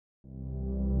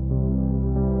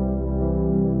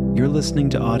You're listening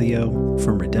to audio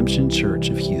from Redemption Church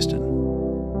of Houston.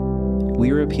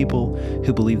 We are a people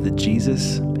who believe that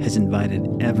Jesus has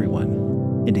invited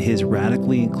everyone into his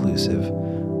radically inclusive,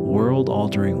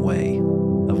 world-altering way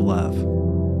of love.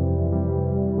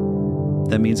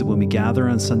 That means that when we gather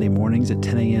on Sunday mornings at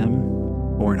 10 a.m.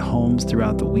 or in homes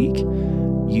throughout the week,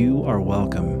 you are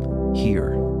welcome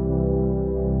here.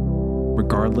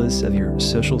 Regardless of your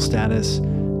social status,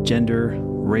 gender,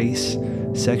 race,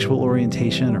 sexual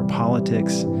orientation, or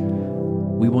politics,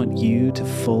 we want you to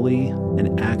fully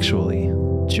and actually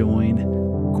join,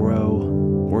 grow,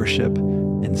 worship,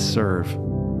 and serve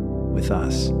with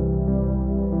us.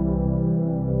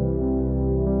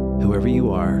 Whoever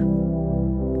you are,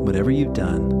 whatever you've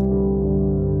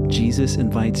done, Jesus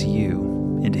invites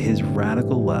you into his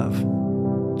radical love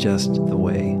just the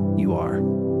way you are.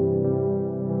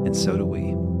 And so do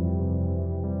we.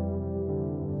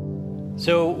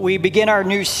 So we begin our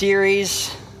new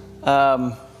series.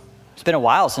 It's been a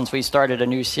while since we started a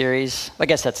new series. I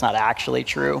guess that's not actually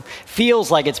true. Feels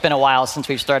like it's been a while since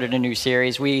we've started a new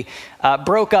series. We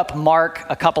broke up Mark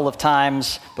a couple of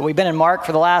times, but we've been in Mark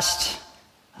for the last,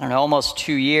 almost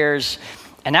 2 years.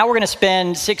 And now we're going to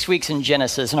spend 6 weeks in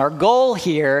Genesis. And our goal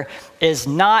here is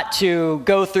not to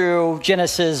go through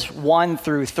Genesis 1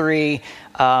 through 3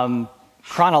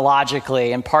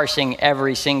 chronologically and parsing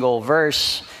every single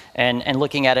verse and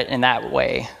looking at it in that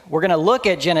way. We're going to look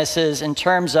at Genesis in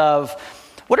terms of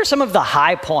what are some of the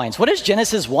high points? What is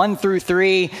Genesis 1 through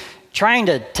 3 trying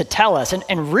to tell us?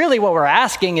 And really what we're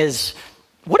asking is,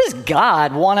 what does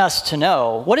God want us to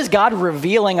know? What is God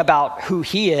revealing about who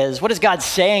he is? What is God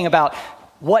saying about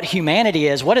what humanity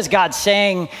is? What is God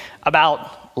saying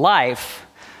about life?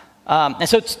 And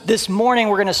so this morning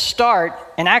we're going to start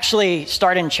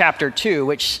in chapter 2,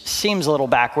 which seems a little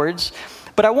backwards.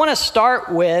 But I want to start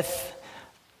with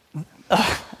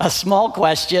a small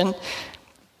question.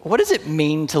 What does it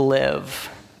mean to live?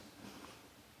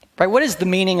 Right? What is the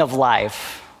meaning of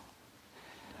life?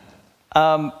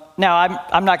 Now,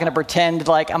 I'm not going to pretend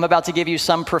like I'm about to give you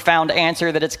some profound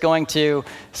answer that it's going to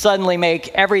suddenly make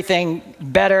everything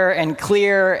better and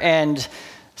clear, and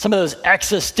some of those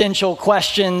existential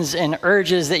questions and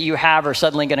urges that you have are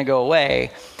suddenly going to go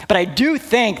away. But I do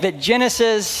think that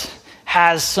Genesis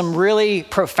has some really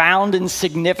profound and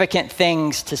significant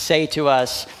things to say to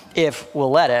us if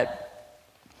we'll let it.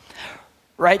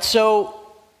 Right? So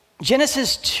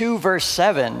Genesis 2 verse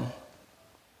 7,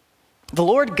 the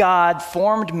Lord God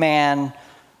formed man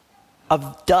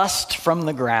of dust from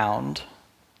the ground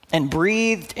and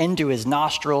breathed into his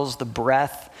nostrils the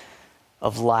breath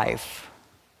of life.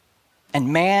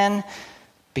 And man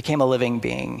became a living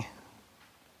being.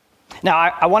 Now,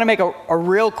 I want to make a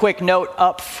real quick note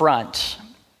up front.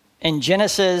 In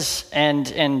Genesis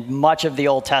and much of the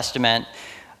Old Testament,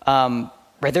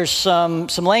 there's some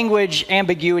language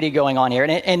ambiguity going on here.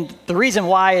 And the reason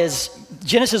why is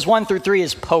Genesis 1 through 3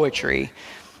 is poetry.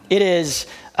 It is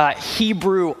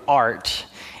Hebrew art.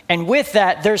 And with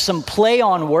that, there's some play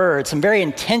on words, some very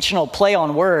intentional play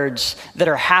on words that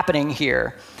are happening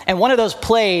here. And one of those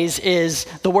plays is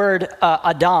the word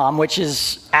Adam, which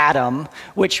is Adam,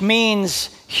 which means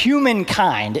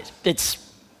humankind.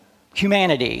 It's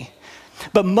humanity.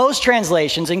 But most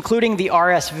translations, including the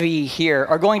RSV here,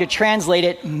 are going to translate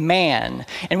it man.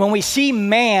 And when we see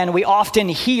man, we often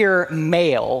hear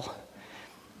male.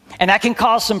 And that can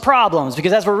cause some problems,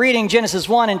 because as we're reading Genesis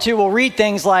 1 and 2, we'll read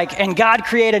things like, and God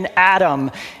created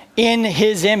Adam in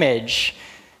his image.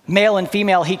 Male and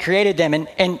female, he created them.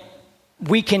 And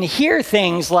we can hear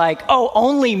things like,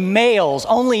 only males,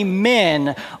 only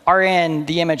men are in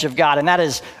the image of God. And that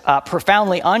is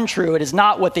profoundly untrue. It is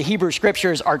not what the Hebrew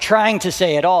scriptures are trying to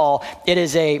say at all. It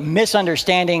is a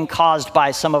misunderstanding caused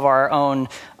by some of our own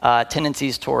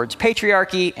tendencies towards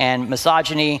patriarchy and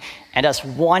misogyny, and us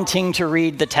wanting to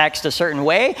read the text a certain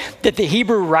way that the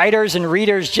Hebrew writers and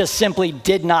readers just simply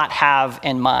did not have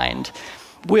in mind.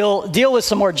 We'll deal with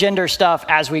some more gender stuff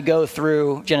as we go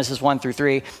through Genesis 1 through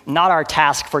 3. Not our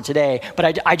task for today,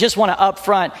 but I just want to up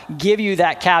front give you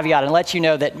that caveat and let you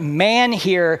know that man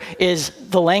here is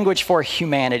the language for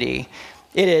humanity.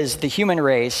 It is the human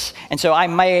race. And so I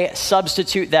may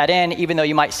substitute that in, even though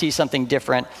you might see something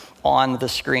different on the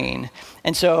screen.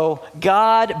 And so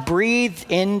God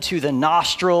breathed into the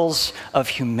nostrils of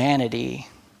humanity,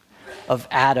 of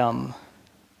Adam,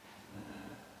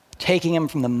 taking him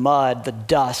from the mud, the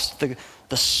dust,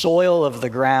 the soil of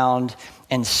the ground,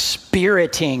 and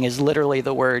spiriting is literally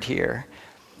the word here.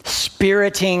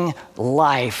 Spiriting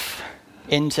life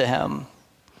into him.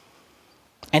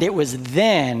 And it was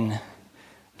then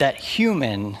that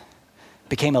human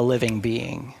became a living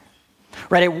being.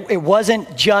 right? It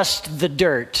wasn't just the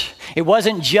dirt. It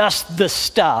wasn't just the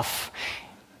stuff.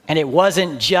 And it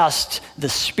wasn't just the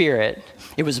spirit.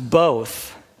 It was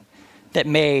both that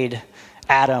made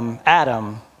Adam,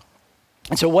 Adam.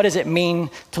 And so what does it mean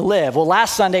to live? Well,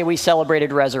 last Sunday we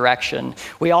celebrated resurrection.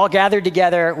 We all gathered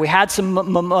together. We had some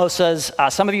mimosas.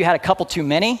 Some of you had a couple too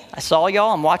many. I saw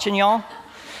y'all. I'm watching y'all.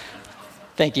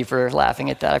 Thank you for laughing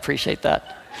at that. I appreciate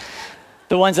that.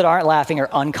 The ones that aren't laughing are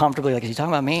uncomfortably like, is he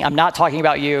talking about me? I'm not talking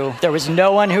about you. There was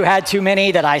no one who had too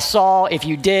many that I saw. If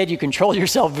you did, you controlled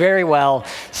yourself very well.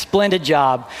 Splendid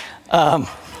job.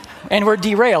 And we're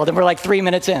derailed, and we're like 3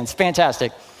 minutes in. It's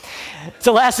fantastic.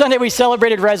 So last Sunday, we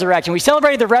celebrated resurrection. We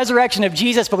celebrated the resurrection of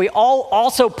Jesus, but we all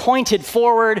also pointed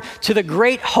forward to the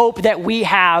great hope that we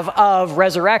have of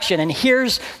resurrection. And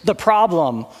here's the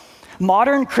problem.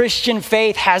 Modern Christian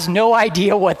faith has no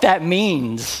idea what that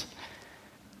means.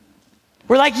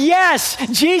 We're like, yes,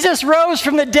 Jesus rose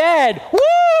from the dead.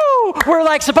 Woo! We're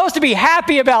like supposed to be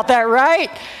happy about that,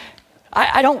 right?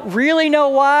 I don't really know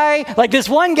why. Like this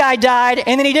one guy died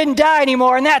and then he didn't die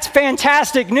anymore, and that's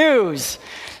fantastic news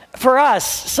for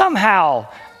us somehow.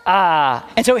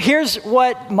 And so here's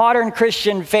what modern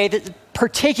Christian faith,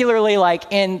 particularly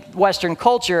like in Western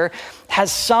culture,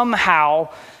 has somehow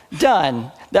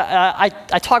done. I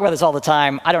talk about this all the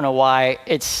time. I don't know why.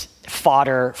 It's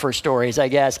fodder for stories, I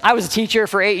guess. I was a teacher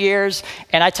for 8 years,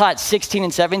 and I taught 16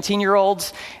 and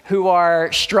 17-year-olds who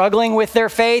are struggling with their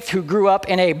faith, who grew up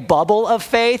in a bubble of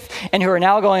faith, and who are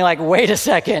now going like, wait a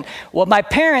second, what my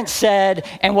parents said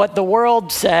and what the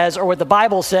world says or what the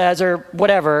Bible says or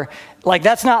whatever, like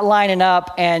that's not lining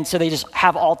up, and so they just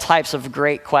have all types of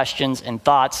great questions and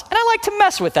thoughts, and I like to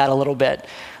mess with that a little bit.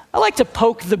 I like to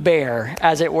poke the bear,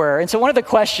 as it were. And so one of the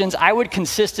questions I would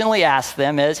consistently ask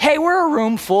them is, hey, we're a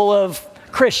room full of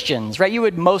Christians,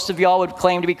 right? Most of y'all would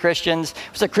claim to be Christians.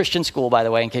 It was a Christian school, by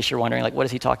the way, in case you're wondering, like, what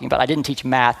is he talking about? I didn't teach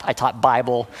math. I taught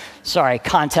Bible. Sorry,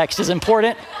 context is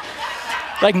important.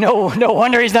 Like, no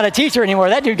wonder he's not a teacher anymore.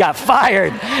 That dude got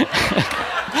fired.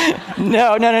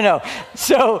 No.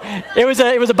 So it was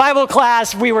a Bible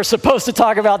class. We were supposed to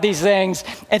talk about these things.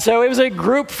 And so it was a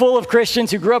group full of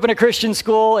Christians who grew up in a Christian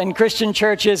school and Christian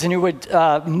churches, and who would,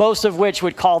 most of which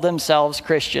would call themselves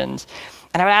Christians.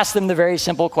 And I would ask them the very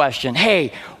simple question,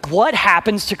 hey, what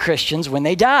happens to Christians when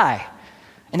they die?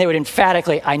 And they would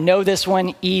emphatically, I know this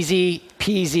one, easy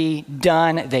peasy,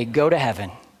 done. They go to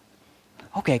heaven.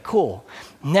 Okay, cool.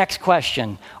 Next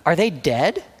question, are they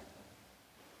dead?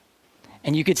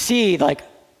 And you could see like,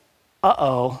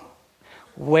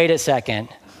 wait a second.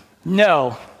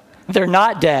 No, they're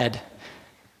not dead.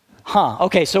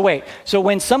 Okay, so wait. So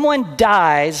when someone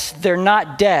dies, they're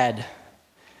not dead.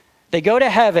 They go to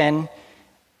heaven,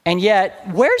 and yet,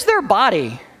 where's their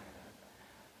body?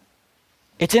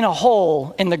 It's in a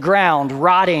hole in the ground,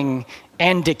 rotting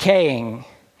and decaying.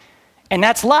 And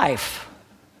that's life.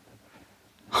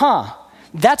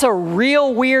 That's a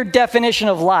real weird definition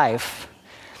of life.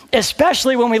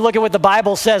 Especially when we look at what the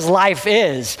Bible says life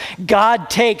is. God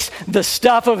takes the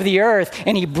stuff of the earth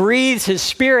and he breathes his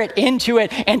spirit into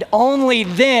it, and only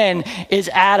then is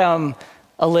Adam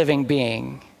a living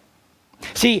being.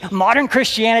 See, modern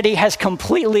Christianity has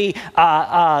completely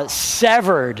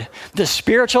severed the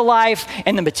spiritual life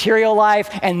and the material life,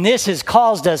 and this has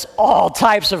caused us all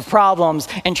types of problems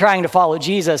in trying to follow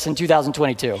Jesus in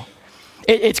 2022.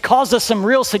 It's caused us some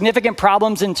real significant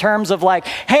problems in terms of like,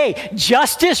 hey,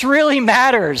 justice really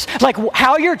matters. Like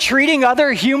how you're treating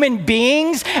other human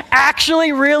beings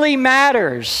actually really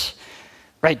matters,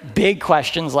 right? Big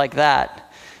questions like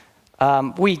that.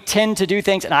 We tend to do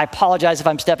things, and I apologize if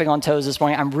I'm stepping on toes this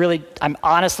morning. I'm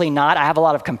honestly not. I have a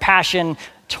lot of compassion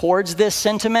towards this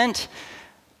sentiment.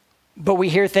 But we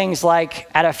hear things like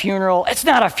at a funeral, it's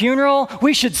not a funeral,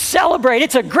 we should celebrate,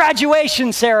 it's a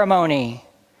graduation ceremony.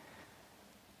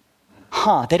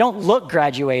 They don't look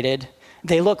graduated,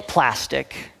 they look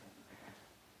plastic.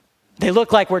 They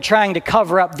look like we're trying to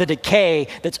cover up the decay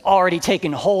that's already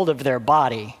taken hold of their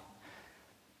body.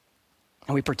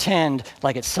 And we pretend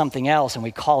like it's something else and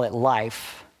we call it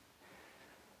life.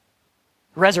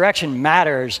 Resurrection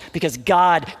matters because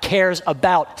God cares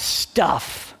about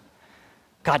stuff.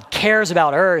 God cares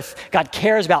about earth. God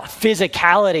cares about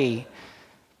physicality.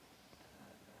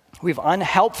 We've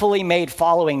unhelpfully made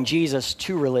following Jesus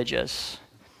too religious.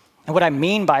 And what I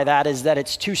mean by that is that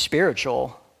it's too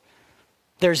spiritual.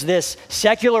 There's this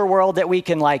secular world that we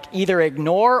can like either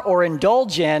ignore or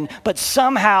indulge in, but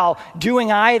somehow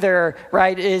doing either,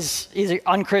 right, is either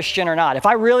unchristian or not. If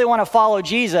I really want to follow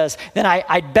Jesus, then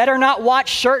I'd better not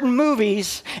watch certain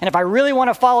movies. And if I really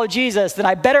want to follow Jesus, then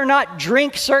I better not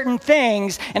drink certain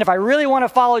things. And if I really want to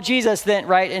follow Jesus, then,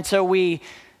 right, and so we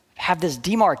have this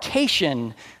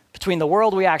demarcation between the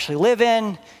world we actually live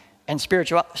in and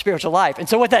spiritual life. And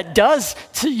so what that does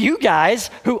to you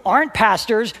guys who aren't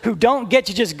pastors, who don't get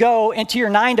to just go into your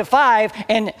 9 to 5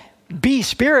 and be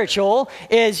spiritual,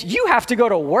 is you have to go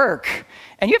to work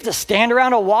and you have to stand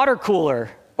around a water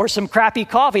cooler or some crappy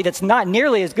coffee that's not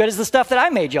nearly as good as the stuff that I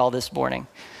made y'all this morning.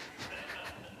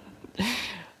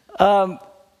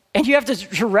 And you have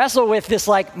to wrestle with this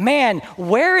like, man,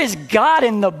 where is God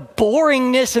in the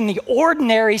boringness and the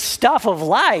ordinary stuff of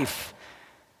life?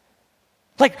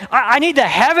 Like, I need the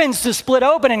heavens to split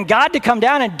open and God to come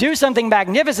down and do something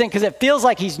magnificent because it feels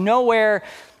like he's nowhere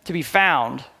to be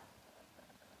found.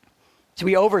 So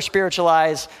we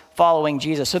over-spiritualize following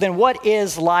Jesus. So then what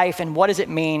is life and what does it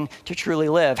mean to truly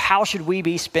live? How should we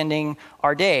be spending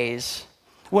our days?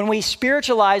 When we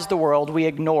spiritualize the world, we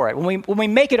ignore it. When we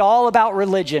make it all about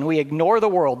religion, we ignore the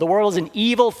world. The world is an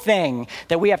evil thing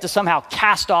that we have to somehow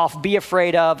cast off, be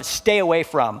afraid of, stay away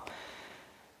from.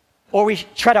 Or we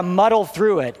try to muddle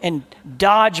through it and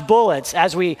dodge bullets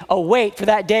as we await for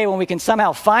that day when we can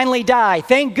somehow finally die.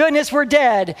 Thank goodness we're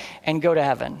dead and go to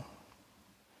heaven.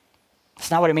 It's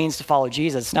not what it means to follow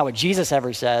Jesus. It's not what Jesus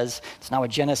ever says. It's not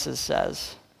what Genesis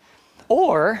says.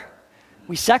 Or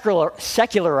we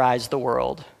secularize the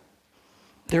world.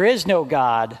 There is no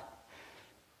God.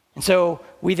 And so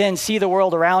we then see the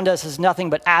world around us as nothing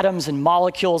but atoms and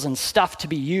molecules and stuff to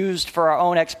be used for our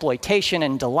own exploitation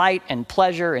and delight and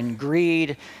pleasure and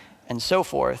greed and so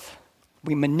forth.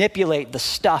 We manipulate the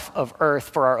stuff of earth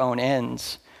for our own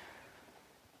ends.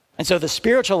 And so the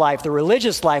spiritual life, the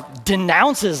religious life,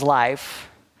 denounces life,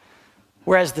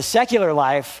 whereas the secular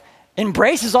life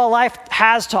embraces all life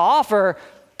has to offer,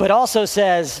 but also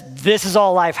says, this is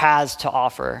all life has to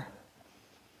offer.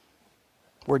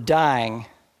 We're dying.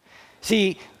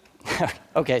 See,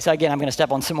 okay, so again, I'm going to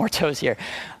step on some more toes here.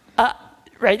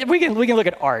 Right, we can look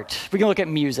at art. We can look at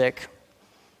music.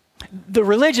 The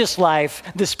religious life,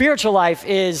 the spiritual life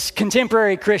is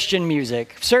contemporary Christian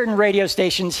music. Certain radio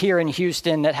stations here in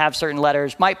Houston that have certain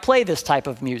letters might play this type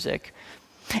of music.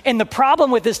 And the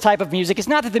problem with this type of music is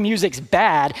not that the music's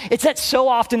bad, it's that so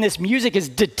often this music is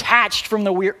detached from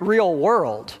the real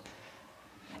world.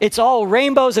 It's all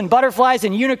rainbows and butterflies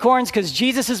and unicorns because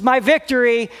Jesus is my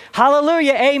victory.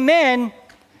 Hallelujah, amen.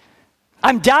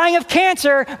 I'm dying of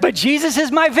cancer, but Jesus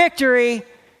is my victory.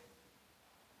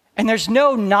 And there's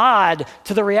no nod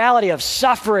to the reality of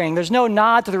suffering. There's no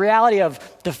nod to the reality of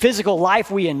the physical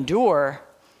life we endure.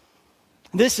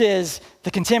 This is the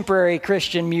contemporary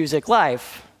Christian music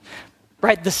life,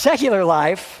 right? The secular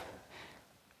life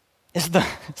is the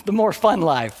more fun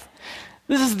life.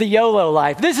 This is the YOLO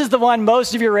life. This is the one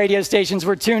most of your radio stations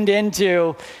were tuned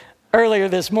into earlier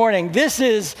this morning. This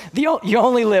is the you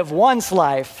only live once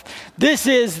life. This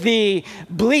is the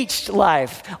bleached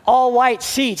life, all white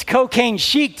seats, cocaine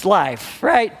chic life,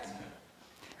 right?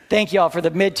 Thank you all for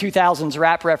the mid-2000s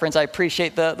rap reference. I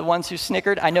appreciate the ones who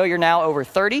snickered. I know you're now over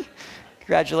 30.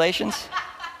 Congratulations.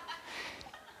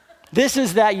 This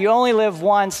is that you only live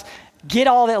once, get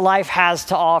all that life has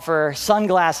to offer,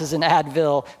 sunglasses and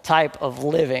Advil type of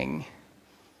living.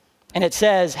 And it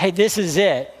says, hey, this is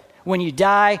it. When you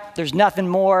die, there's nothing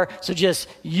more, so just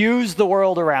use the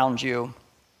world around you.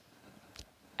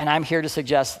 And I'm here to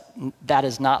suggest that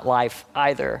is not life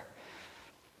either.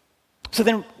 So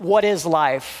then what is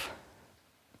life?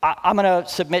 I'm going to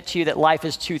submit to you that life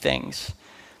is two things.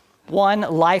 One,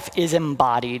 life is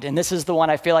embodied. And this is the one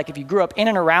I feel like if you grew up in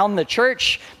and around the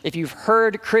church, if you've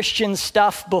heard Christian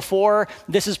stuff before,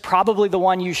 this is probably the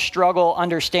one you struggle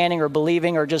understanding or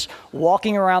believing or just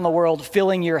walking around the world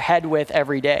filling your head with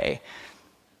every day.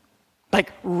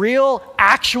 Like real,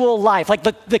 actual life, like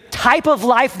the type of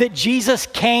life that Jesus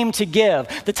came to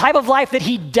give, the type of life that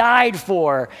he died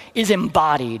for is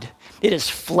embodied. It is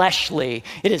fleshly.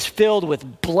 It is filled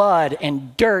with blood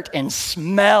and dirt and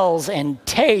smells and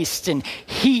taste and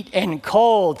heat and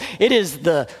cold. It is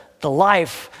the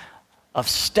life of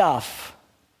stuff.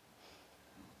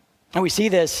 And we see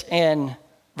this in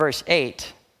verse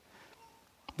 8.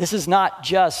 This is not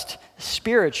just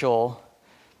spiritual.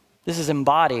 This is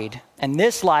embodied. And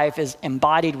this life is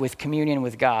embodied with communion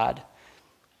with God.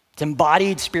 It's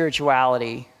embodied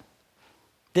spirituality.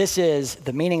 This is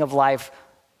the meaning of life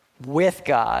with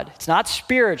God. It's not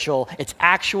spiritual, it's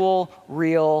actual,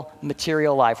 real,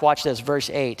 material life. Watch this, verse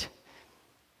 8.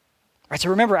 Right,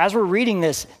 so remember, as we're reading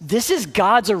this, this is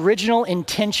God's original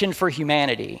intention for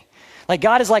humanity. Like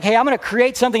God is like, hey, I'm going to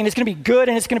create something and it's going to be good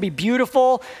and it's going to be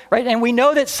beautiful, right? And we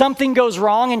know that something goes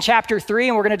wrong in chapter 3,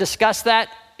 and we're going to discuss that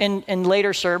in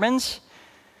later sermons.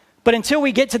 But until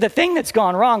we get to the thing that's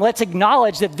gone wrong, let's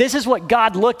acknowledge that this is what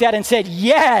God looked at and said,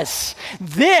 yes,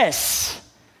 this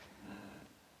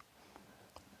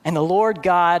And the Lord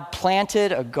God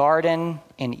planted a garden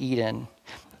in Eden.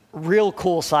 Real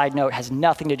cool side note, has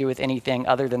nothing to do with anything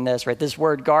other than this, right? This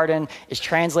word garden is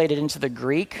translated into the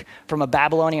Greek from a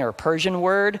Babylonian or Persian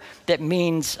word that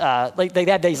means, like they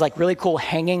had these like really cool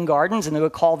hanging gardens, and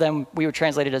we would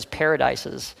translate it as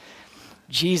paradises.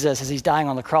 Jesus, as he's dying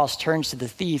on the cross, turns to the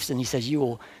thieves and he says, "You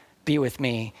will be with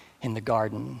me in the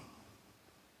garden.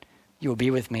 You will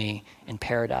be with me in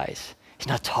paradise." He's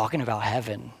not talking about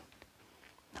heaven.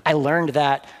 I learned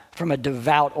that from a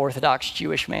devout Orthodox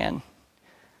Jewish man,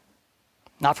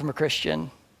 not from a Christian.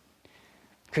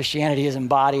 Christianity is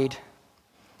embodied.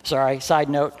 Side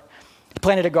note. He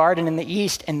planted a garden in the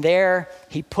east, and there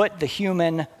he put the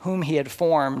human whom he had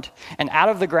formed. And out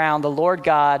of the ground, the Lord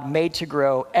God made to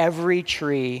grow every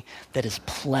tree that is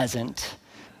pleasant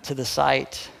to the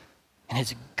sight and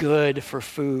is good for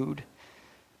food.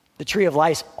 The tree of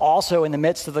life also in the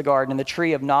midst of the garden, and the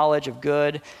tree of knowledge of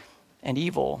good and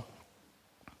evil.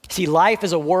 See, life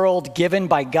is a world given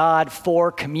by God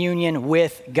for communion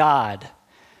with God.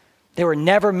 They were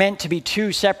never meant to be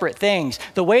two separate things.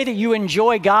 The way that you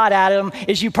enjoy God, Adam,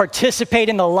 is you participate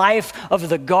in the life of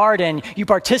the garden. You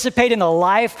participate in the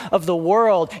life of the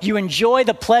world. You enjoy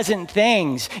the pleasant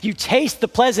things. You taste the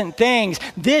pleasant things.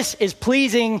 This is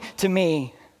pleasing to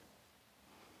me.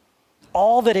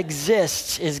 All that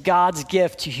exists is God's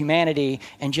gift to humanity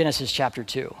in Genesis chapter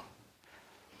 2.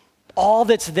 All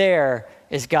that's there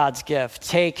is God's gift.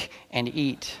 Take and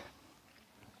eat.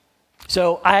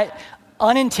 So I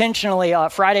unintentionally,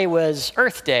 Friday was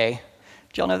Earth Day.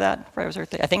 Did y'all know that? Friday was Earth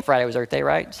Day? I think Friday was Earth Day,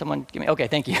 right? Someone give me, okay,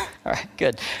 thank you. All right,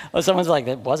 good. Well, someone's like,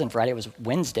 that wasn't Friday, it was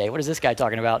Wednesday. What is this guy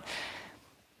talking about?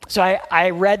 So I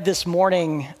read this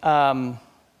morning,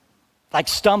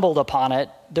 stumbled upon it.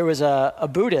 There was a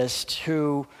Buddhist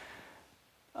who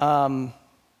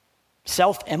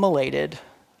self-immolated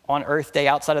on Earth Day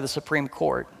outside of the Supreme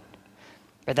Court.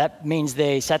 But that means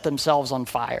they set themselves on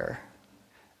fire.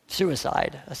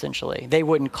 Suicide, essentially. They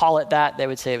wouldn't call it that. They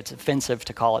would say it's offensive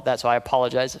to call it that, so I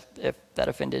apologize if that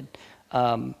offended.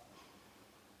 So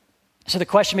the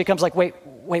question becomes like, wait,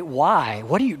 why?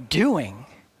 What are you doing?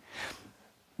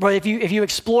 Well, if you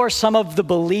explore some of the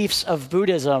beliefs of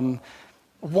Buddhism,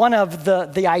 one of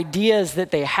the ideas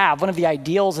that they have, one of the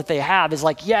ideals that they have is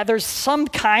like, yeah, there's some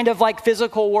kind of like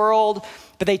physical world,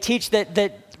 but they teach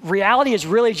that reality is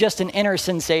really just an inner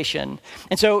sensation.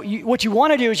 And so what you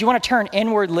want to do is you want to turn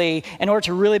inwardly in order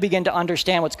to really begin to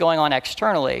understand what's going on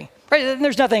externally. Right? And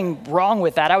there's nothing wrong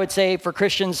with that. I would say for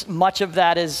Christians, much of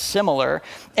that is similar.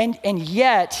 And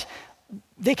yet,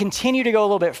 they continue to go a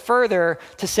little bit further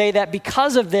to say that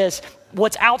because of this,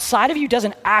 what's outside of you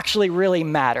doesn't actually really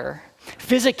matter.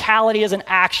 Physicality doesn't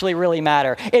actually really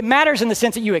matter. It matters in the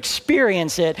sense that you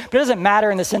experience it, but it doesn't matter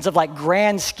in the sense of like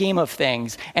grand scheme of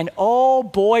things. And oh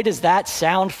boy, does that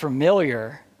sound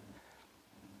familiar.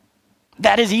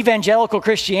 That is evangelical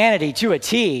Christianity to a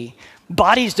T.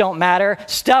 Bodies don't matter.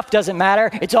 Stuff doesn't matter.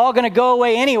 It's all going to go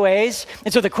away anyways.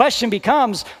 And so the question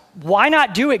becomes, why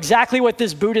not do exactly what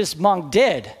this Buddhist monk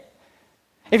did?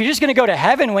 If you're just going to go to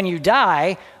heaven when you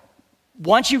die,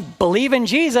 once you believe in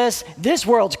Jesus, this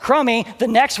world's crummy, the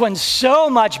next one's so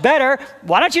much better.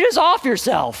 Why don't you just off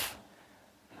yourself?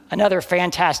 Another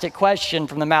fantastic question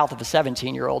from the mouth of a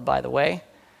 17-year-old, by the way.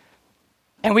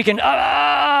 And we can,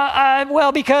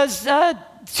 because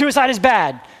suicide is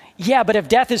bad. Yeah, but if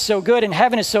death is so good and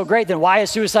heaven is so great, then why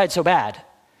is suicide so bad?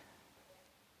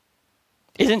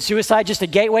 Isn't suicide just a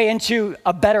gateway into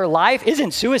a better life?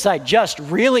 Isn't suicide just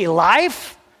really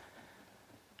life?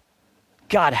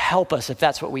 God help us if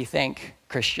that's what we think,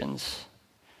 Christians.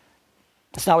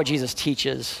 That's not what Jesus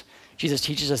teaches. Jesus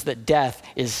teaches us that death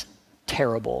is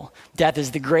terrible. Death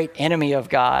is the great enemy of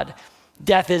God.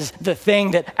 Death is the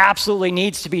thing that absolutely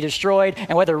needs to be destroyed,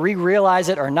 and whether we realize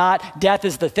it or not, death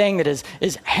is the thing that is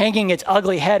hanging its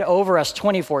ugly head over us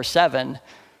 24/7.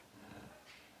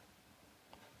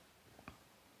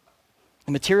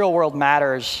 The material world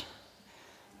matters.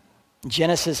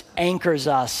 Genesis anchors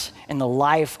us in the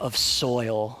life of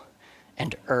soil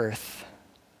and earth.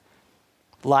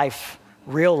 Life,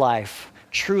 real life,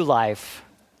 true life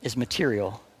is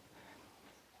material.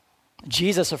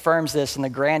 Jesus affirms this in the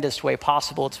grandest way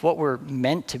possible. It's what we're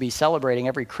meant to be celebrating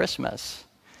every Christmas.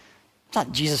 It's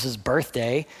not Jesus'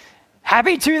 birthday.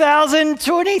 Happy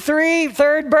 2023,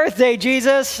 third birthday,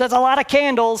 Jesus. That's a lot of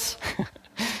candles.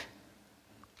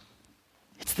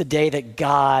 It's the day that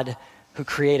God, who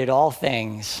created all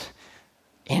things,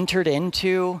 entered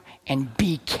into and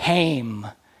became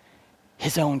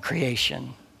his own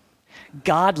creation.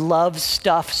 God loves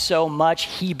stuff so much,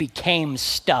 he became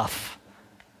stuff.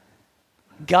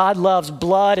 God loves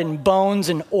blood and bones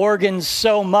and organs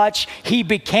so much, he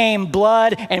became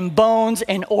blood and bones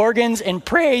and organs, and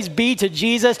praise be to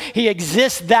Jesus. He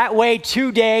exists that way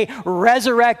today,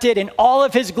 resurrected in all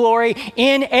of his glory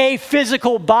in a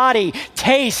physical body.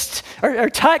 Taste or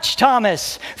touch,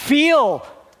 Thomas. Feel.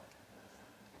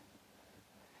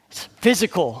 It's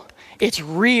physical. It's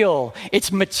real.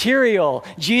 It's material.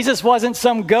 Jesus wasn't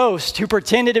some ghost who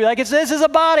pretended to be like, this is a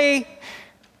body.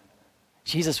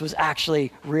 Jesus was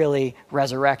actually really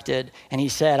resurrected, and he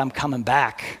said, I'm coming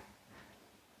back.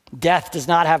 Death does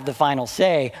not have the final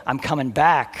say. I'm coming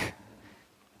back.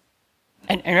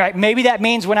 And right, maybe that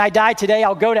means when I die today,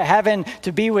 I'll go to heaven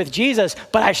to be with Jesus,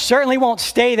 but I certainly won't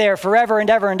stay there forever and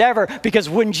ever and ever, because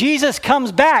when Jesus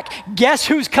comes back, guess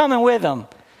who's coming with him?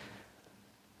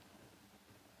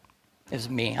 It's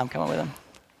me. I'm coming with him.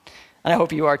 And I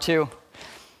hope you are too.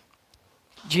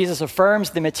 Jesus affirms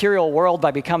the material world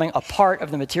by becoming a part of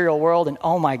the material world, and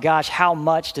oh my gosh, how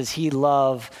much does he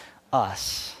love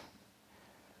us?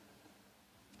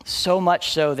 So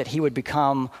much so that he would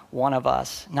become one of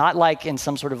us, not like in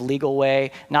some sort of legal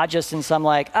way, not just in some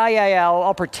like, oh yeah,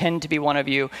 I'll pretend to be one of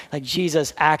you. Like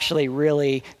Jesus actually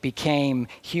really became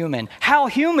human. How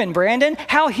human, Brandon?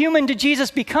 How human did Jesus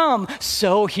become?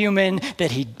 So human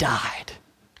that he died.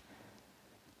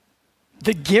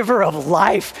 The giver of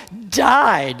life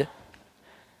died.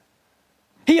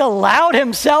 He allowed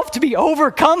himself to be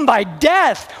overcome by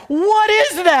death. What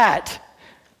is that?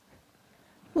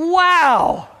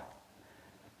 Wow.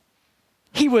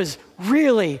 He was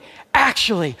really,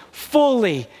 actually,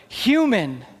 fully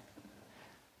human.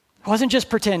 He wasn't just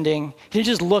pretending. He didn't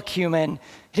just look human.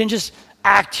 He didn't just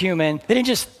act human. They didn't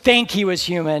just think he was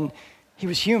human. He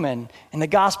was human. And the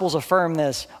Gospels affirm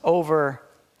this over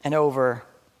and over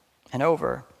and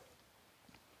over.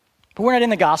 But we're not in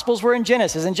the Gospels, we're in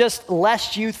Genesis. And just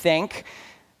lest you think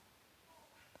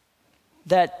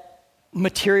that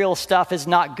material stuff is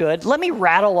not good, let me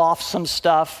rattle off some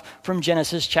stuff from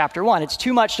Genesis chapter 1. It's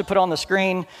too much to put on the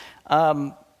screen.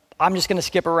 I'm just going to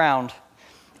skip around.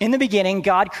 In the beginning,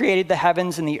 God created the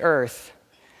heavens and the earth.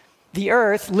 The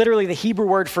earth, literally the Hebrew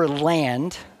word for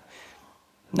land,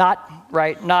 not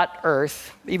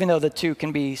earth, even though the two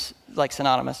can be like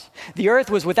synonymous. The earth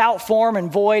was without form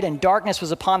and void, and darkness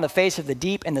was upon the face of the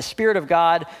deep, and the Spirit of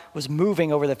God was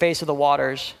moving over the face of the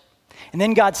waters. And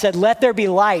then God said, let there be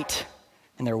light,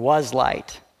 and there was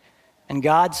light. And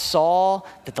God saw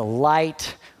that the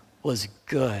light was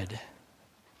good.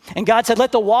 And God said,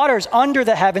 let the waters under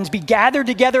the heavens be gathered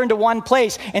together into one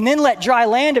place, and then let dry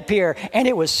land appear. And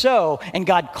it was so. And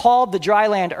God called the dry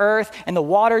land earth, and the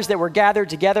waters that were gathered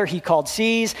together he called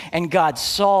seas. And God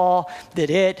saw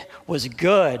that it was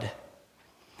good.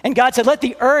 And God said, let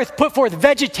the earth put forth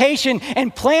vegetation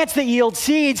and plants that yield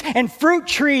seeds, and fruit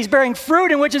trees bearing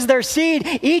fruit in which is their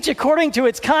seed, each according to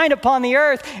its kind upon the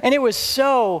earth. And it was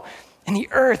so. And the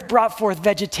earth brought forth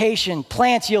vegetation,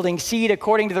 plants yielding seed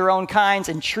according to their own kinds,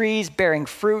 and trees bearing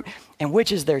fruit, and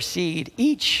which is their seed,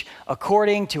 each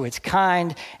according to its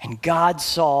kind. And God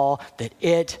saw that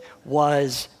it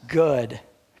was good.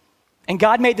 And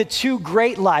God made the two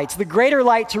great lights, the greater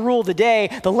light to rule the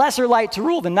day, the lesser light to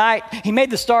rule the night. He made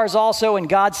the stars also, and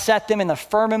God set them in the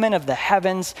firmament of the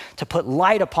heavens to put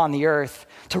light upon the earth,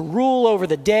 to rule over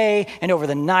the day and over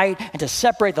the night, and to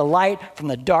separate the light from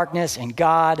the darkness. And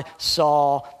God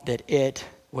saw that it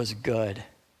was good.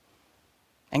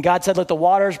 And God said, let the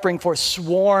waters bring forth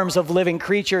swarms of living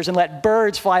creatures, and let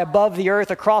birds fly above the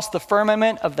earth across the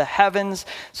firmament of the heavens.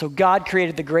 So God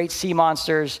created the great sea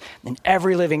monsters and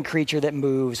every living creature that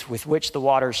moves, with which the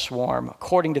waters swarm,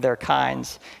 according to their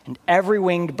kinds, and every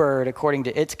winged bird according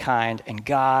to its kind. And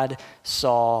God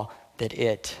saw that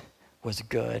it was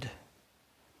good.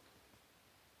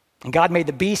 And God made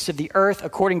the beasts of the earth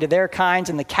according to their kinds,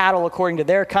 and the cattle according to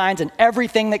their kinds, and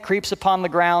everything that creeps upon the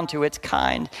ground to its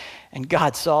kind. And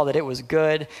God saw that it was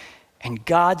good, and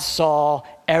God saw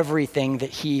everything that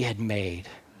he had made.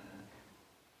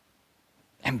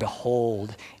 And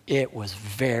behold, it was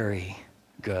very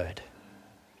good.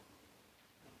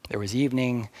 There was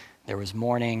evening, there was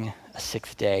morning, a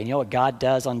sixth day. And you know what God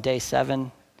does on day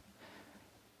 7?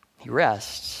 He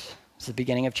rests. It's the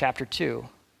beginning of chapter 2.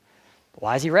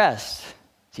 Why does he rest?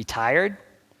 Is he tired?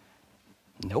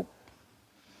 Nope.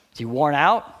 Is he worn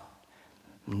out?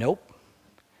 Nope.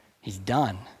 He's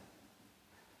done.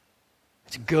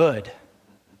 It's good.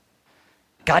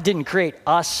 God didn't create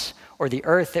us or the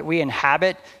earth that we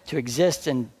inhabit to exist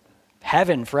in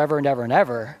heaven forever and ever and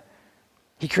ever.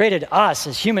 He created us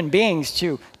as human beings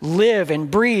to live and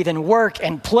breathe and work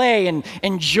and play and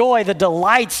enjoy the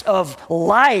delights of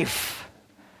life.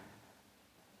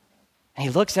 And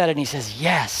he looks at it and he says,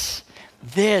 yes,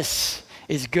 This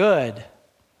is good.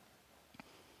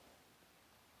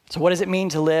 So what does it mean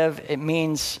to live? It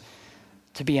means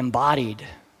to be embodied.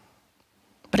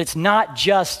 But it's not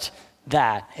just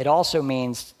that. It also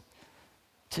means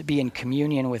to be in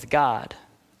communion with God.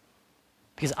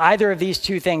 Because either of these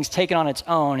two things taken on its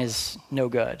own is no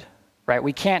good, right?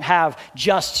 We can't have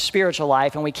just spiritual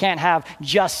life and we can't have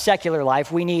just secular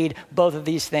life. We need both of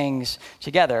these things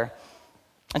together.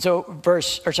 And so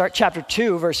chapter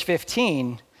 2, verse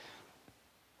 15,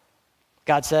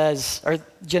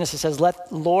 Genesis says, the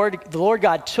Lord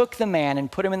God took the man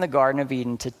and put him in the Garden of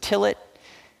Eden to till it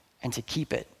and to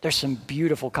keep it. There's some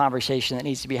beautiful conversation that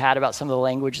needs to be had about some of the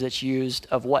language that's used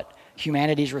of what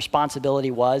humanity's responsibility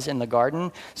was in the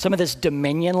garden. Some of this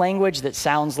dominion language that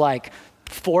sounds like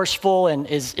forceful and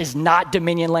is not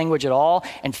dominion language at all.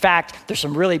 In fact, there's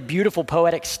some really beautiful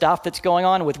poetic stuff that's going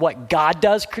on with what God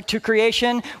does to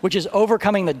creation, which is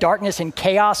overcoming the darkness and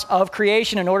chaos of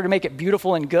creation in order to make it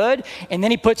beautiful and good. And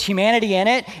then he puts humanity in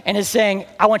it and is saying,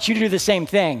 I want you to do the same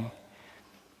thing.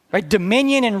 Right?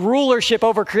 Dominion and rulership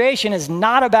over creation is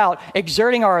not about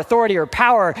exerting our authority or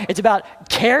power. It's about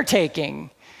caretaking.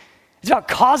 It's about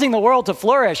causing the world to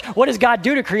flourish. What does God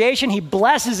do to creation? He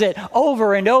blesses it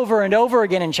over and over and over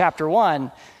again in chapter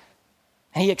 1.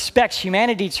 And he expects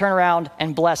humanity to turn around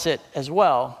and bless it as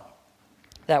well.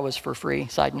 That was for free,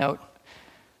 side note.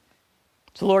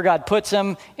 So the Lord God puts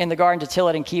him in the garden to till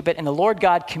it and keep it. And the Lord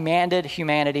God commanded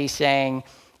humanity, saying,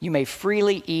 you may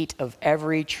freely eat of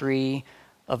every tree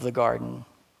of the garden.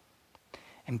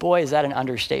 And boy, is that an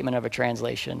understatement of a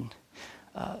translation.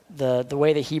 The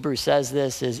way the Hebrew says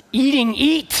this is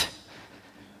eat.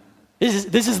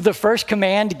 This is the first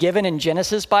command given in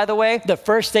Genesis, by the way. The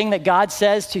first thing that God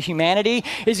says to humanity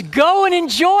is go and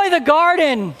enjoy the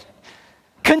garden.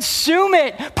 Consume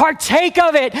it, partake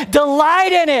of it,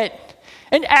 delight in it.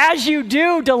 And as you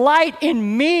do, delight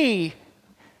in me.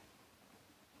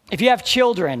 If you have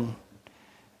children,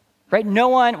 right?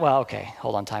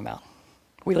 Hold on, time out.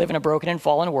 We live in a broken and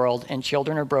fallen world, and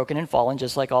children are broken and fallen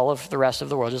just like all of the rest of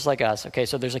the world, just like us. Okay,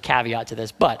 so there's a caveat to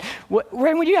this. But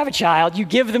when you have a child, you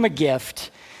give them a gift.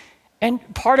 And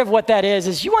part of what that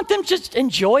is you want them to just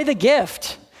enjoy the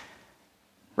gift,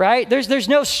 right? There's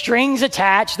no strings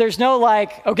attached. There's no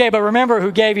okay, but remember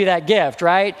who gave you that gift,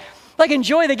 right?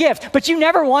 Enjoy the gift. But you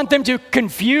never want them to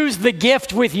confuse the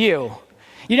gift with you.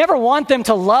 You never want them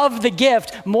to love the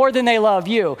gift more than they love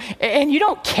you. And you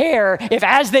don't care if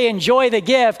as they enjoy the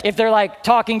gift, if they're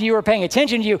talking to you or paying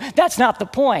attention to you. That's not the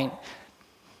point.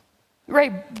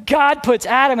 Right? God puts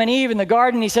Adam and Eve in the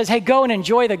garden. He says, hey, go and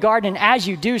enjoy the garden. And as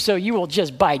you do so, you will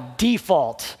just by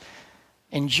default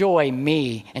enjoy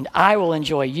me. And I will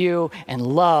enjoy you. And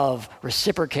love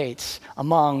reciprocates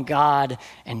among God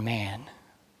and man.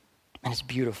 And it's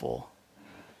beautiful.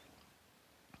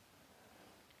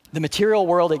 The material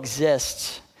world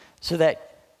exists so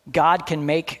that God can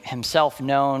make himself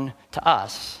known to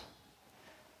us.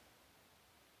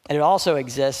 And it also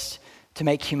exists to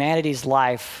make humanity's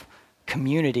life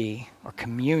community or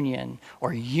communion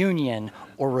or union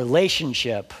or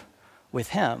relationship with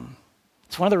him.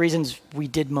 It's one of the reasons we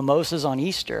did mimosas on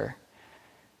Easter.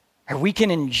 Or we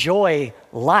can enjoy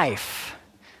life.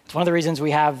 It's one of the reasons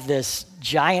we have this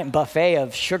giant buffet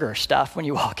of sugar stuff when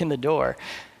you walk in the door.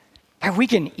 We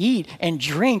can eat and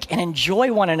drink and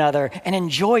enjoy one another and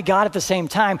enjoy God at the same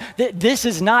time. This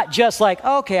is not just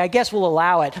okay, I guess we'll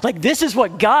allow it. This is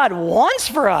what God wants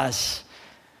for us.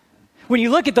 When you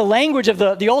look at the language of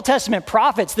the Old Testament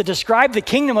prophets that describe the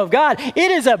kingdom of God, it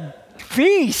is a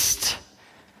feast.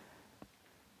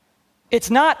 It's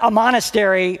not a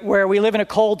monastery where we live in a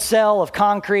cold cell of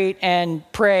concrete and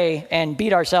pray and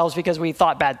beat ourselves because we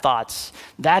thought bad thoughts.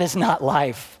 That is not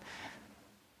life.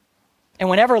 And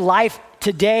whenever life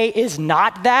today is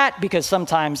not that, because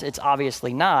sometimes it's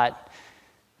obviously not,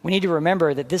 we need to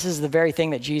remember that this is the very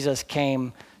thing that Jesus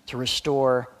came to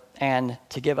restore and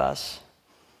to give us.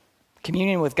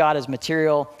 Communion with God is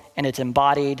material and it's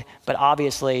embodied, but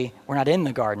obviously we're not in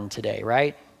the garden today,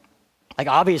 right?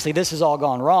 Obviously this has all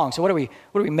gone wrong. So what do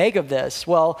we make of this?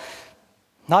 Well,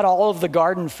 not all of the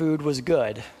garden food was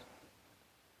good,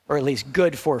 or at least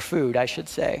good for food, I should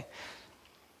say.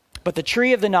 But the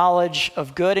tree of the knowledge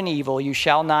of good and evil you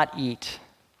shall not eat,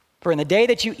 for in the day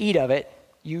that you eat of it,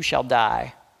 you shall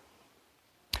die.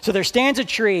 So there stands a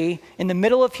tree in the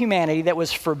middle of humanity that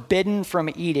was forbidden from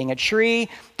eating, a tree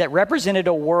that represented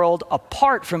a world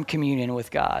apart from communion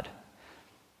with God.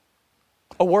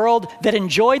 A world that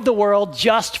enjoyed the world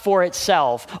just for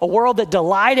itself, a world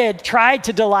that tried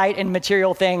to delight in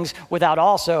material things without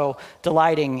also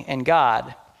delighting in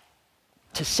God.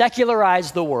 To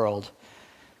secularize the world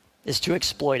is to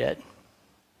exploit it.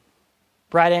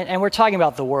 right? And we're talking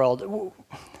about the world.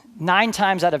 9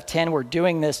 times out of 10, we're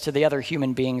doing this to the other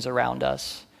human beings around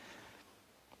us.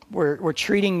 We're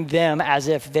treating them as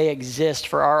if they exist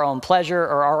for our own pleasure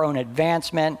or our own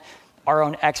advancement, our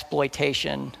own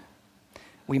exploitation.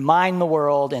 We mine the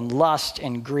world in lust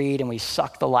and greed, and we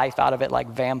suck the life out of it like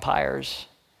vampires.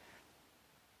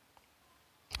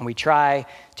 And we try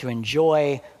to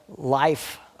enjoy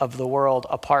life of the world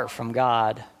apart from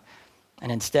God,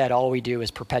 and instead all we do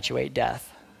is perpetuate death.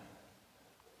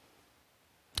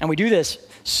 And we do this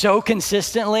so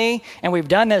consistently, and we've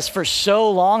done this for so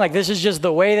long, like this is just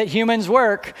the way that humans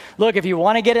work. Look, if you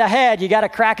want to get ahead, you got to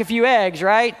crack a few eggs,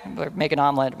 right? Or make an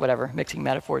omelet, whatever, mixing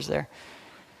metaphors there.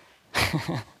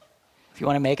 If you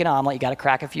want to make an omelet, you got to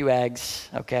crack a few eggs,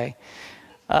 okay?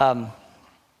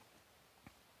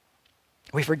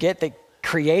 We forget that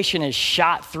creation is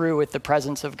shot through with the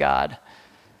presence of God.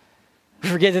 We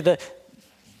forget that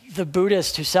the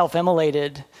Buddhist who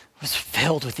self-immolated was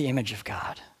filled with the image of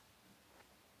God.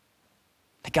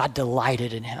 That God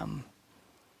delighted in him.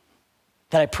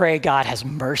 That I pray God has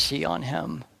mercy on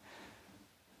him.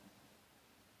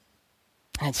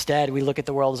 And instead, we look at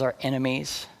the world as our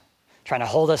enemies, trying to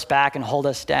hold us back and hold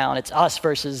us down. It's us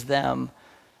versus them.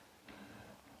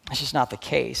 It's just not the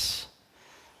case.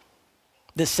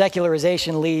 This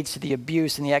secularization leads to the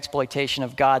abuse and the exploitation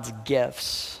of God's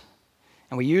gifts.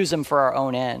 And we use them for our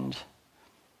own end.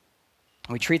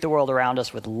 And we treat the world around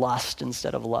us with lust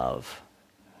instead of love.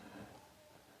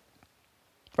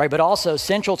 Right, but also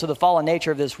central to the fallen nature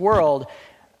of this world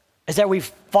is that we've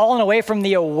fallen away from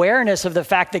the awareness of the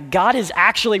fact that God is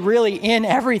actually really in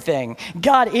everything.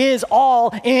 God is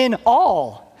all in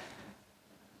all.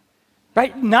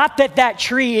 Right? Not that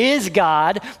tree is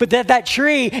God, but that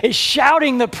tree is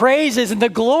shouting the praises and the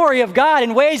glory of God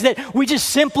in ways that we just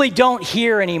simply don't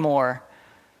hear anymore.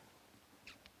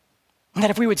 And that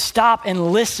if we would stop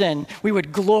and listen, we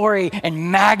would glory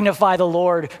and magnify the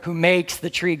Lord who makes the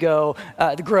tree grow,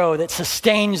 that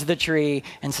sustains the tree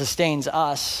and sustains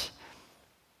us.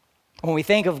 When we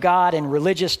think of God in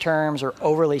religious terms or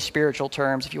overly spiritual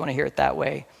terms, if you want to hear it that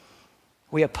way,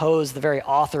 we oppose the very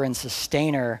author and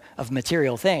sustainer of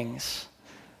material things.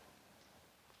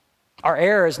 Our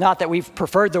error is not that we've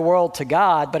preferred the world to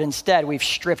God, but instead we've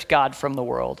stripped God from the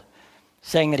world,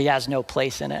 saying that he has no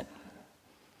place in it.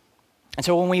 And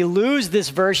so when we lose this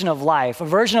version of life, a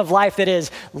version of life that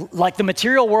is like the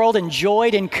material world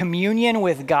enjoyed in communion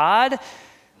with God,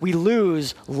 we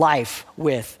lose life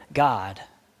with God.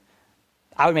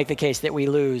 I would make the case that we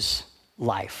lose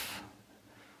life.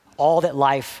 All that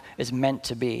life is meant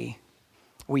to be,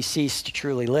 we cease to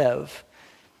truly live.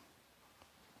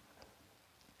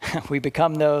 We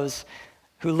become those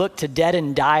who look to dead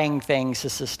and dying things to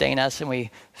sustain us, and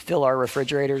we fill our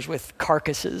refrigerators with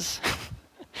carcasses.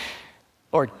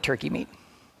 Or turkey meat.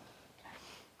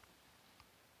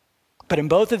 But in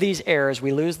both of these errors,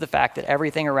 we lose the fact that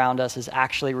everything around us is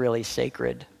actually really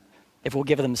sacred, if we'll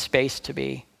give them space to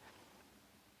be.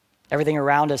 Everything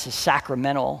around us is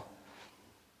sacramental,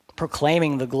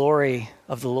 proclaiming the glory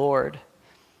of the Lord.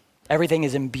 Everything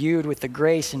is imbued with the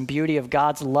grace and beauty of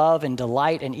God's love and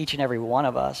delight in each and every one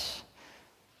of us.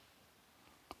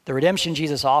 The redemption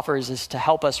Jesus offers is to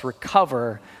help us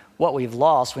recover what we've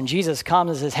lost. When Jesus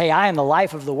comes and says, hey, I am the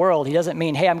life of the world, he doesn't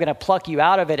mean, hey, I'm going to pluck you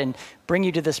out of it and bring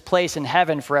you to this place in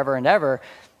heaven forever and ever.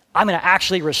 I'm going to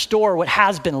actually restore what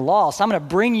has been lost. I'm going to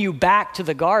bring you back to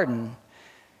the garden,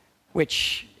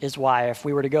 which is why if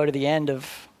we were to go to the end of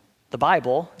the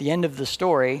Bible, the end of the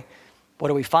story, what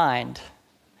do we find?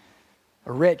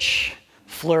 A rich,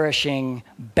 flourishing,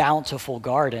 bountiful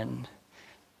garden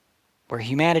where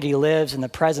humanity lives in the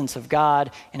presence of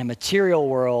God in a material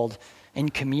world in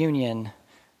communion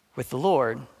with the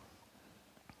Lord.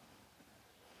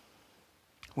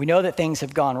 We know that things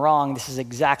have gone wrong. This is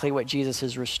exactly what Jesus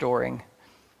is restoring.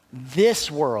 This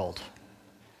world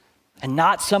and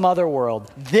not some other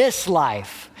world. This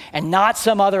life and not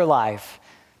some other life.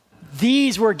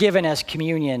 These were given as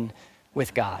communion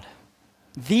with God.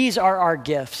 These are our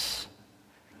gifts.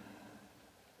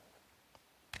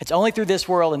 It's only through this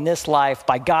world and this life,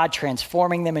 by God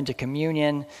transforming them into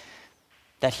communion,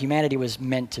 that humanity was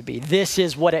meant to be. This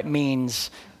is what it means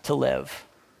to live.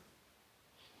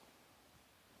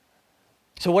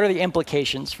 So what are the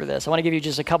implications for this? I want to give you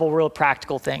just a couple real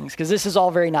practical things, because this is all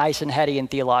very nice and heady and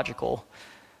theological.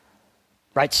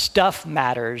 Right? Stuff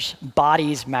matters.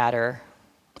 Bodies matter.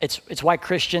 It's why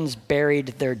Christians buried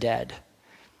their dead.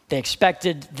 They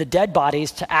expected the dead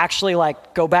bodies to actually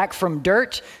go back from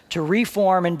dirt to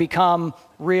reform and become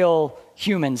real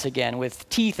humans again with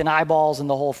teeth and eyeballs and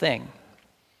the whole thing.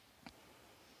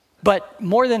 But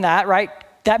more than that, right?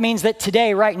 that means that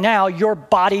today, right now, your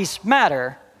bodies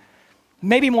matter.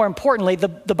 Maybe more importantly,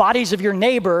 the bodies of your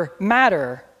neighbor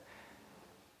matter.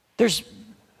 There's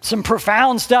some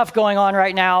profound stuff going on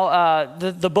right now.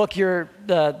 The book,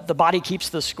 The Body Keeps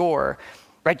the Score,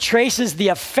 right, traces the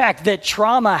effect that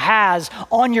trauma has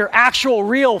on your actual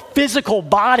real physical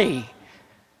body.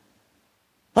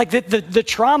 Like the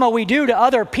trauma we do to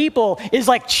other people is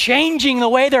like changing the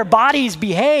way their bodies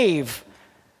behave.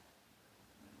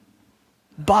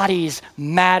 Bodies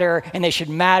matter, and they should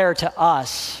matter to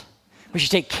us. We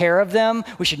should take care of them.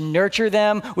 We should nurture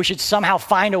them. We should somehow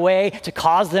find a way to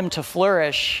cause them to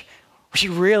flourish. We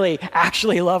should really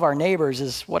actually love our neighbors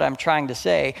is what I'm trying to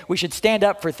say. We should stand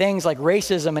up for things like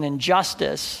racism and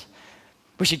injustice.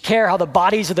 We should care how the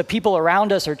bodies of the people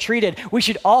around us are treated. We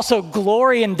should also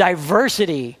glory in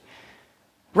diversity.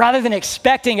 Rather than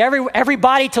expecting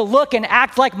everybody to look and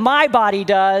act like my body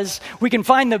does, we can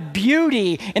find the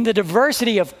beauty in the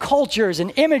diversity of cultures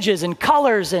and images and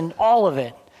colors and all of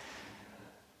it.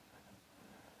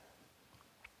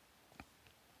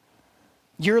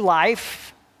 Your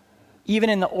life, even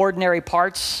in the ordinary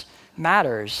parts,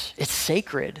 matters. It's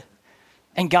sacred.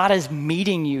 And God is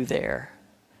meeting you there.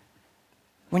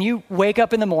 When you wake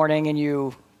up in the morning and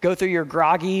you go through your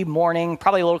groggy morning,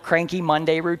 probably a little cranky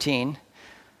Monday routine,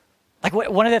 like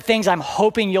one of the things I'm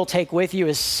hoping you'll take with you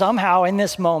is somehow in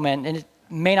this moment, and it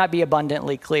may not be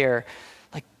abundantly clear,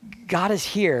 like God is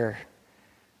here.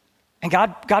 And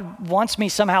God wants me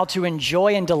somehow to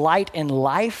enjoy and delight in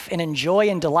life and enjoy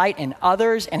and delight in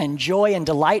others and enjoy and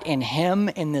delight in Him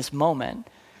in this moment.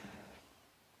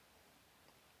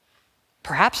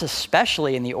 Perhaps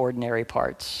especially in the ordinary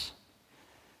parts.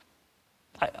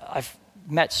 I've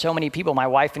met so many people, my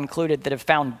wife included, that have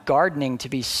found gardening to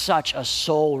be such a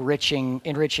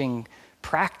soul-enriching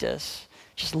practice.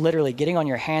 Just literally getting on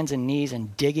your hands and knees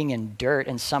and digging in dirt,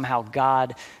 and somehow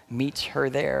God meets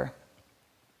her there.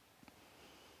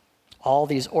 All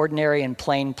these ordinary and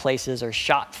plain places are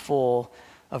shot full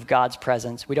of God's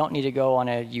presence. We don't need to go on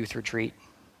a youth retreat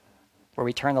where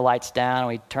we turn the lights down,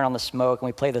 we turn on the smoke, and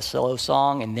we play the slow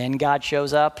song, and then God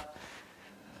shows up.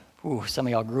 Ooh, some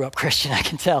of y'all grew up Christian, I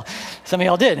can tell. Some of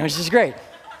y'all did, which is great.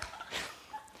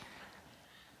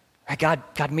 Right,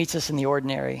 God meets us in the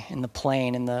ordinary, in the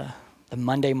plain, in the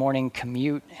Monday morning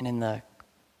commute, and in the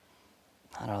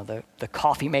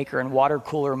coffee maker and water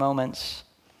cooler moments.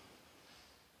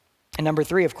 And number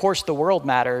 3, of course, the world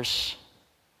matters.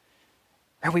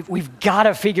 Right, we've got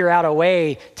to figure out a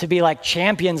way to be like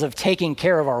champions of taking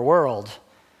care of our world.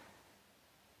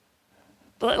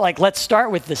 Like, let's start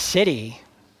with the city.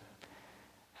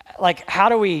 Like, how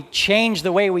do we change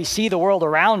the way we see the world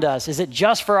around us? Is it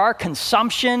just for our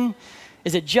consumption?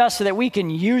 Is it just so that we can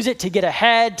use it to get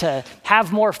ahead, to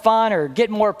have more fun or get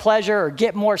more pleasure or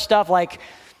get more stuff? Like,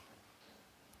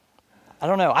 I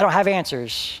don't know. I don't have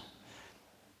answers.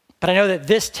 But I know that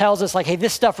this tells us, like, hey,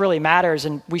 this stuff really matters,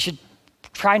 and we should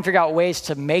try and figure out ways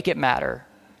to make it matter.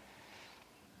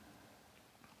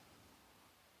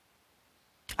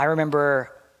 I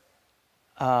remember,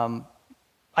 I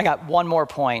got one more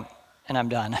point, and I'm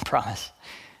done, I promise.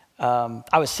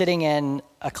 I was sitting in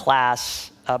a class,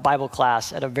 a Bible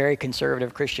class, at a very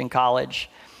conservative Christian college,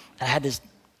 and I had this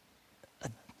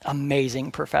amazing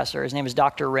professor. His name is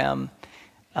Dr. Rim.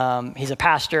 He's a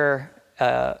pastor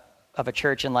of a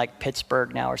church in like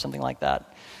Pittsburgh now or something like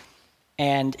that.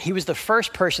 And he was the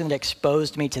first person that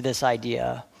exposed me to this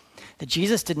idea that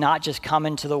Jesus did not just come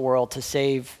into the world to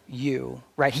save you,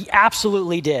 right? He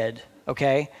absolutely did,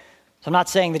 okay? So I'm not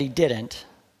saying that he didn't,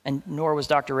 and nor was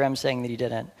Dr. Rem saying that he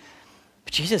didn't.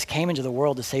 But Jesus came into the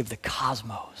world to save the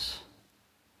cosmos.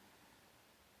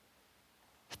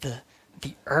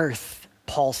 The earth,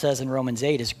 Paul says in Romans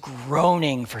 8, is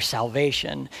groaning for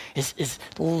salvation, is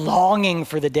longing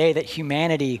for the day that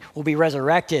humanity will be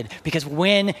resurrected. Because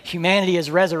when humanity is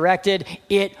resurrected,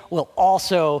 it will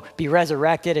also be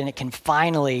resurrected, and it can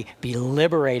finally be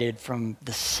liberated from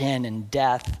the sin and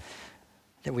death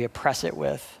that we oppress it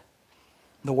with.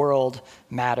 The world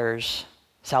matters.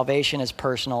 Salvation is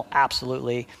personal,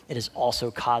 absolutely. It is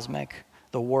also cosmic.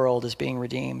 The world is being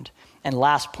redeemed. And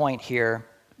last point here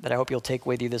that I hope you'll take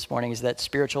with you this morning is that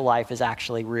spiritual life is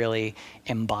actually really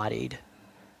embodied.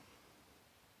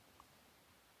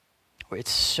 It's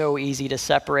so easy to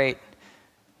separate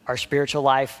our spiritual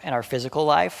life and our physical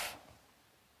life.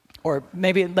 Or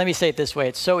maybe let me say it this way.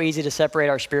 It's so easy to separate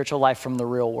our spiritual life from the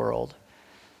real world.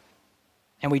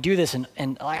 And we do this,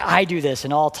 and I do this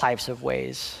in all types of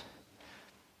ways.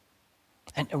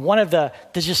 And one of the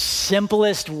just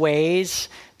simplest ways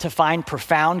to find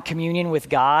profound communion with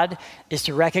God is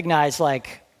to recognize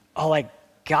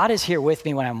God is here with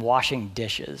me when I'm washing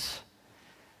dishes.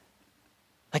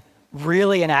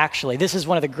 really and actually. This is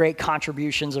one of the great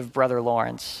contributions of Brother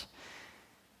Lawrence,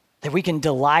 that we can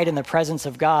delight in the presence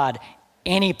of God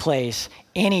any place,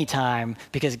 anytime,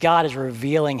 because God is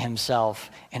revealing himself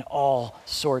in all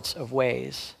sorts of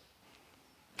ways.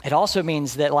 It also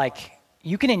means that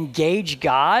you can engage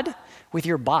God with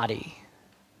your body.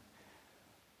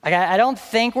 I don't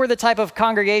think we're the type of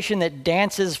congregation that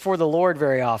dances for the Lord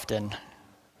very often.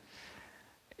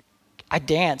 I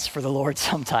dance for the Lord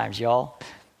sometimes, y'all.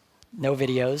 No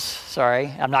videos,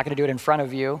 sorry. I'm not going to do it in front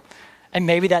of you. And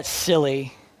maybe that's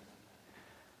silly.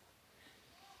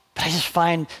 But I just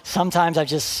find sometimes I'm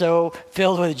just so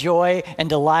filled with joy and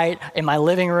delight in my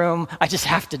living room, I just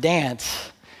have to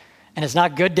dance. And it's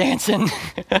not good dancing,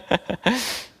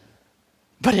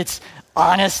 but it's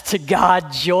honest to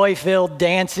God, joy-filled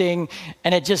dancing,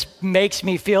 and it just makes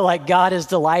me feel like God is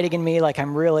delighting in me, like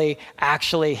I'm really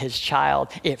actually his child.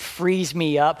 It frees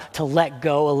me up to let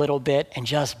go a little bit and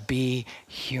just be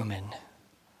human.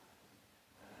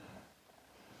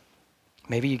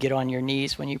 Maybe you get on your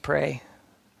knees when you pray.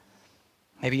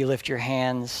 Maybe you lift your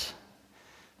hands.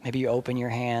 Maybe you open your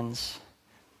hands.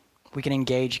 We can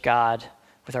engage God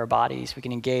with our bodies. We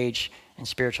can engage in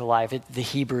spiritual life. The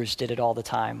Hebrews did it all the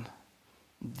time.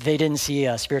 They didn't see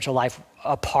a spiritual life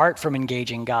apart from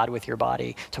engaging God with your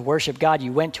body. To worship God,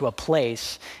 you went to a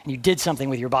place and you did something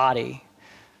with your body.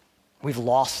 We've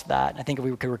lost that. I think if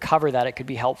we could recover that, it could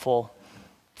be helpful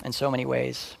in so many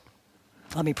ways.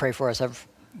 Let me pray for us. I've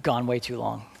gone way too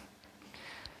long.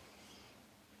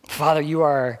 Father, you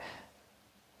are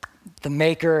the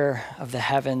maker of the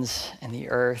heavens and the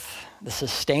earth, the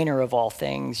sustainer of all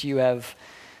things. You have,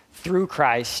 through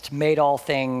Christ, made all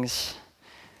things,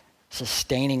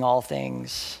 sustaining all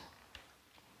things.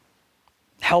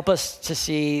 Help us to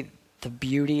see the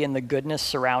beauty and the goodness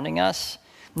surrounding us,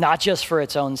 not just for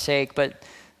its own sake, but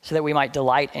so that we might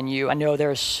delight in you. I know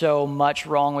there is so much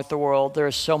wrong with the world. There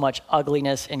is so much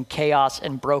ugliness and chaos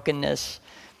and brokenness.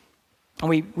 And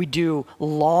we do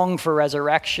long for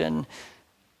resurrection,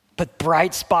 but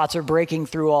bright spots are breaking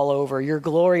through all over. Your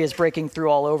glory is breaking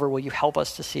through all over. Will you help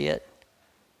us to see it?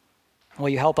 Will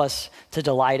you help us to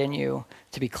delight in you,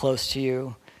 to be close to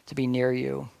you, to be near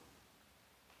you?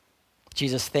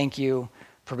 Jesus, thank you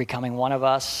for becoming one of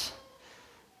us,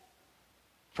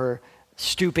 for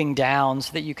stooping down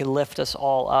so that you could lift us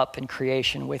all up in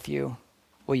creation with you.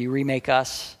 Will you remake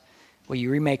us? Will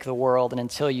you remake the world? And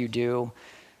until you do,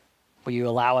 will you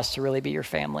allow us to really be your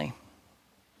family?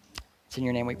 It's in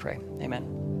your name we pray. Amen.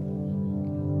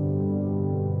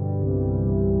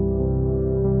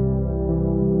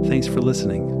 Thanks for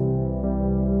listening.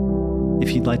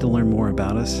 If you'd like to learn more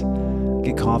about us,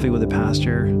 get coffee with a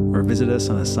pastor, or visit us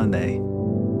on a Sunday,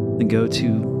 then go to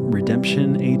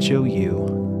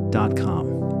redemptionhou.com.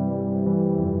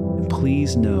 And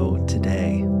please know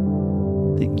today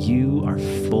that you are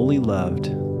fully loved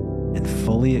and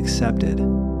fully accepted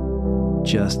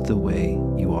just the way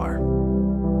you are.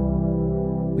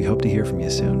 We hope to hear from you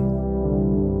soon.